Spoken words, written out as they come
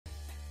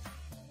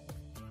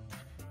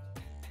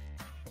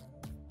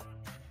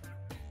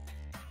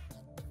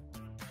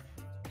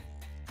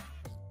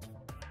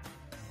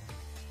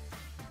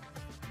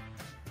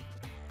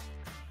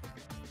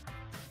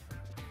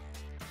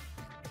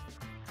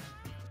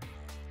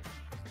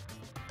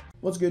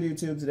What's good,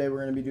 YouTube? Today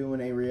we're going to be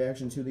doing a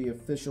reaction to the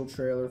official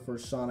trailer for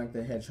Sonic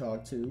the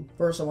Hedgehog 2.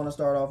 First, I want to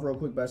start off real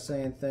quick by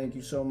saying thank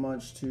you so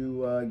much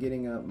to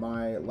getting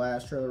my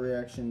last trailer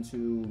reaction to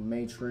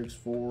Matrix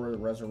 4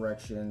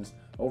 Resurrections.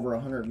 Over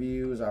 100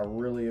 views. I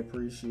really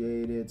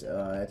appreciate it.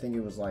 I think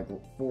it was like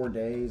 4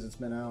 days it's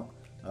been out.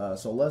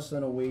 So less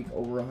than a week,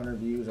 over 100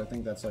 views. I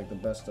think that's like the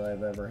best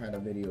I've ever had a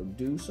video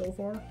do so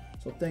far.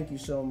 So thank you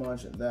so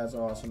much. That's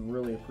awesome.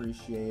 Really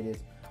appreciate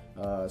it.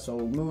 So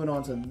moving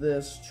on to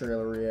this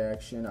trailer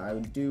reaction, I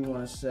do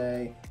want to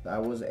say that I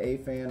was a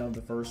fan of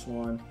the first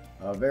one.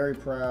 Very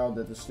proud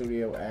that the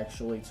studio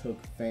actually took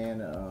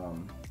fan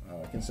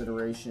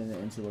consideration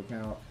into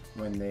account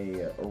when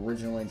they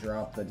originally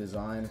dropped the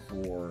design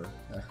for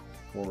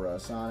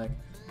Sonic.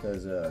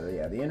 Because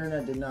yeah, the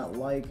internet did not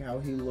like how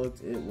he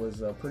looked. It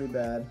was pretty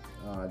bad.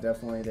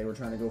 Definitely, they were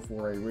trying to go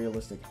for a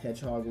realistic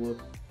hedgehog look,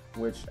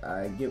 which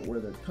I get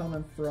where they're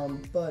coming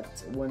from,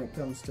 but when it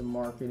comes to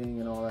marketing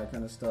and all that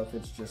kind of stuff,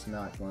 it's just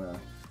not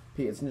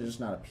just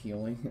not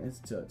appealing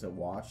to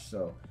watch.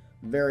 So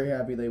very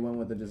happy they went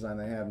with the design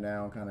they have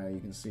now. Kind of, you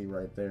can see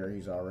right there,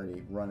 he's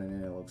already running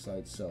in, it looks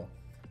like. So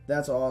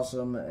that's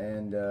awesome,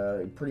 and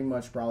pretty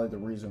much probably the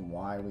reason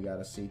why we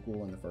got a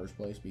sequel in the first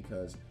place,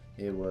 because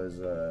it was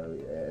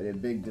a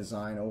big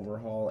design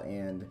overhaul.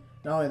 And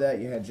not only that,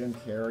 you had Jim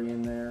Carrey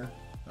in there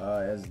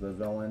as the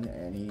villain,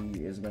 and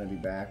he is going to be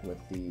back with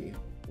the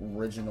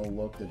original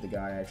look that the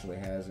guy actually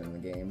has in the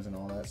games and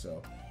all that.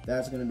 So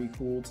that's going to be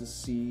cool to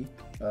see.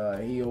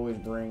 He always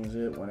brings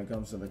it when it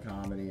comes to the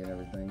comedy and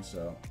everything.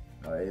 So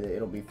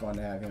it'll be fun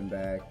to have him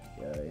back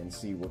and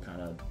see what kind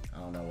of, I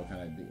don't know, what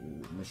kind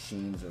of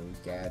machines or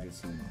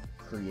gadgets he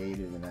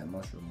created in that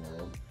mushroom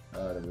world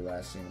that we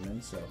last seen him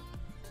in. So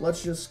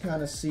let's just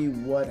kind of see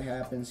what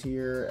happens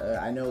here.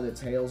 I know that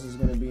Tails is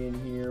going to be in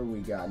here. We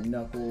got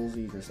Knuckles,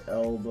 Idris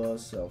Elba.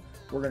 So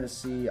we're going to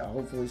see,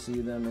 hopefully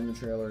see them in the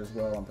trailer as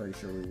well. I'm pretty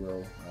sure we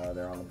will.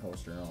 They're on the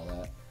poster and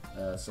all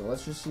that. So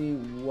let's just see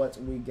what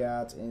we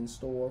got in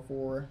store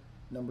for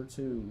number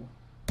 2.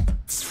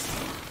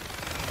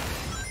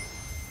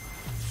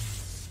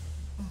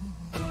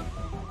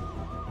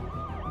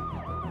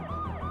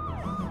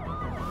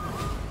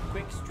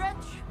 Quick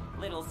stretch,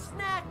 little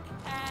snack,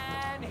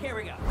 and here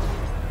we go.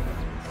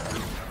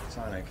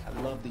 Sonic,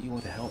 I love that you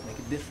want to help make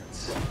a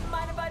difference.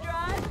 Mind if I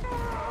drive?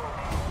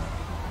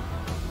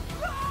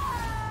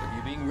 But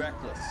you're being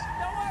reckless.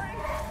 Don't worry,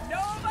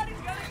 nobody's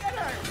gonna get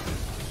hurt.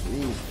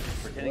 Jeez,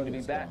 Pretending to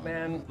be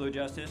Batman. Blue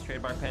Justice,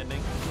 trademark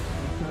pending.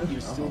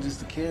 You're still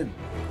just a kid.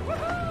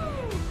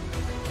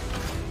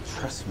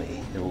 Trust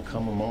me, there will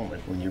come a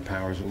moment when your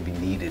powers will be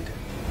needed.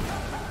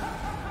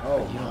 Oh,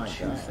 but you don't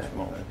choose that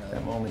moment.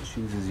 That moment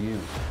chooses you.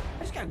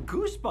 I just got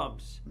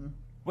goosebumps.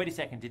 Wait a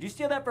second, did you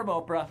steal that from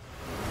Oprah?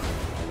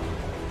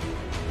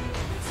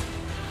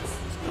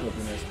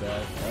 Flipping this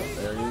back. Oh,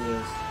 there he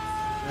is.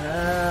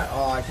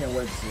 Oh, I can't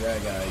wait to see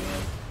that guy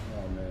again.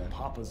 Oh, man.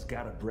 Papa's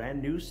got a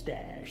brand new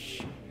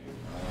stash.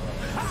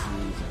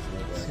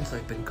 Jesus. Since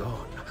I've been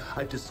gone,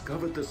 I've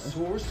discovered the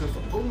source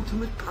of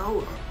ultimate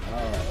power.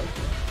 Oh,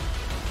 okay.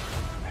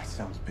 That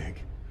sounds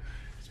big.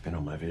 It's been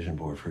on my vision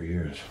board for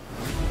years.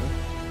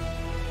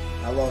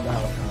 I love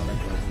how comic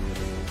version it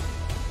is.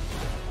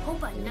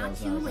 Hope I'm not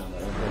too late.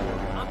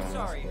 I'm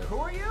sorry, who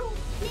are you?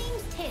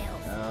 Name's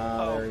Tails.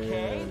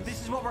 Okay, this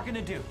is what we're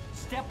gonna do.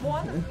 Step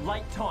 1,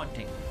 light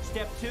taunting.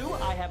 Step 2,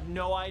 I have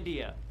no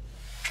idea.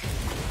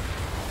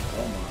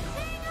 Oh my.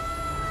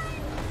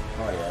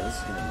 Oh yeah, this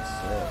is gonna be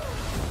sick.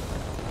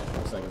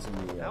 Looks like it's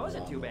gonna be That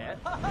wasn't too bad.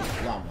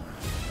 Llama.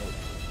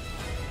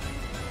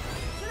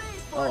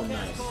 Today's Oh, forecast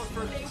nice. calls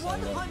for a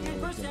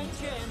 100%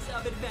 chance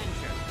of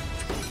adventure.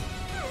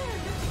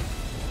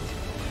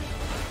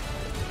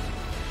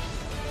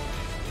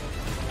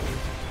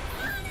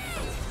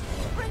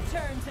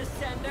 Return to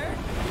sender.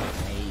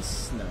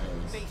 Nice,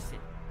 nice. Face it,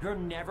 you're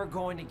never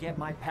going to get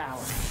my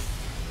power.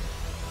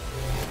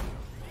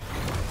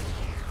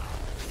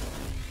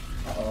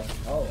 Uh-oh.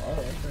 Oh,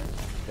 okay.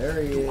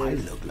 There he is. I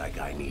look like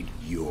I need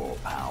your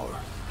power.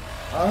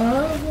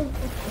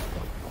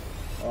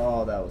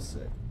 Oh, that was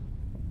sick.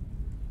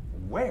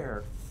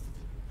 Where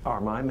are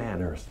my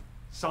manners?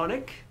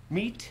 Sonic,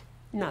 meet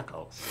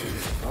Knuckles.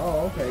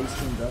 Oh, okay, he's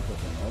teamed up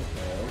with him.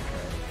 Okay,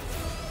 okay.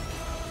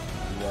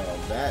 Well,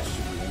 that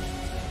should be interesting.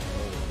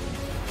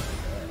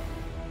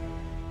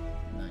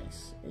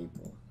 Nice,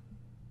 April.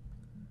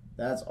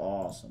 That's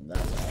awesome.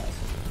 That's awesome.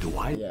 Do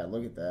I? Yeah,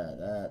 look at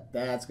that.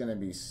 That's gonna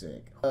be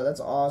sick. That's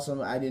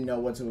awesome. I didn't know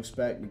what to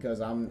expect because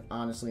I'm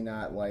honestly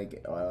not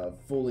like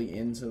fully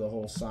into the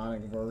whole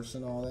Sonic verse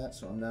and all that,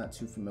 so I'm not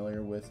too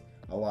familiar with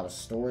a lot of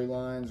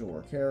storylines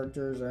or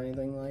characters or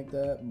anything like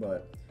that.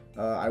 But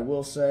I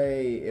will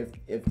say,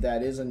 if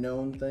that is a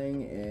known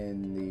thing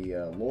in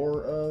the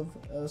lore of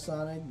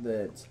Sonic,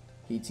 that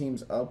he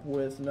teams up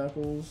with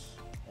Knuckles,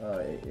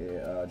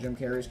 Jim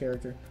Carrey's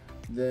character,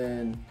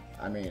 then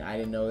I mean, I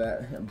didn't know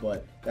that,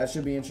 but that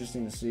should be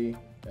interesting to see,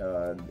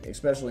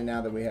 especially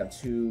now that we have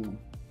two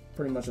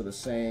pretty much of the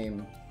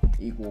same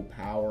equal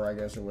power, I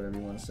guess, or whatever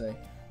you want to say.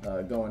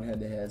 going head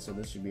to head, so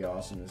this should be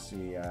awesome to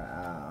see.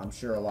 I'm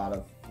sure a lot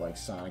of like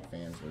Sonic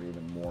fans are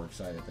even more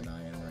excited than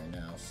I am right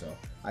now, so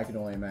I can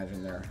only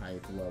imagine their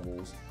hype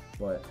levels.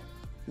 But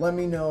let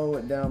me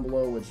know down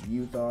below what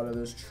you thought of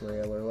this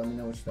trailer. Let me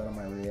know what you thought of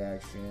my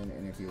reaction,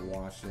 and if you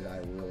watched it, I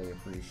really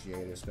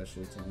appreciate it,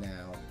 especially to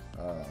now.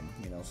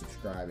 You know,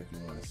 subscribe if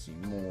you want to see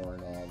more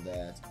and all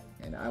that.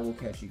 And I will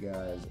catch you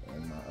guys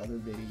in my other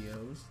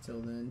videos.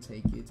 Till then,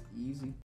 take it easy.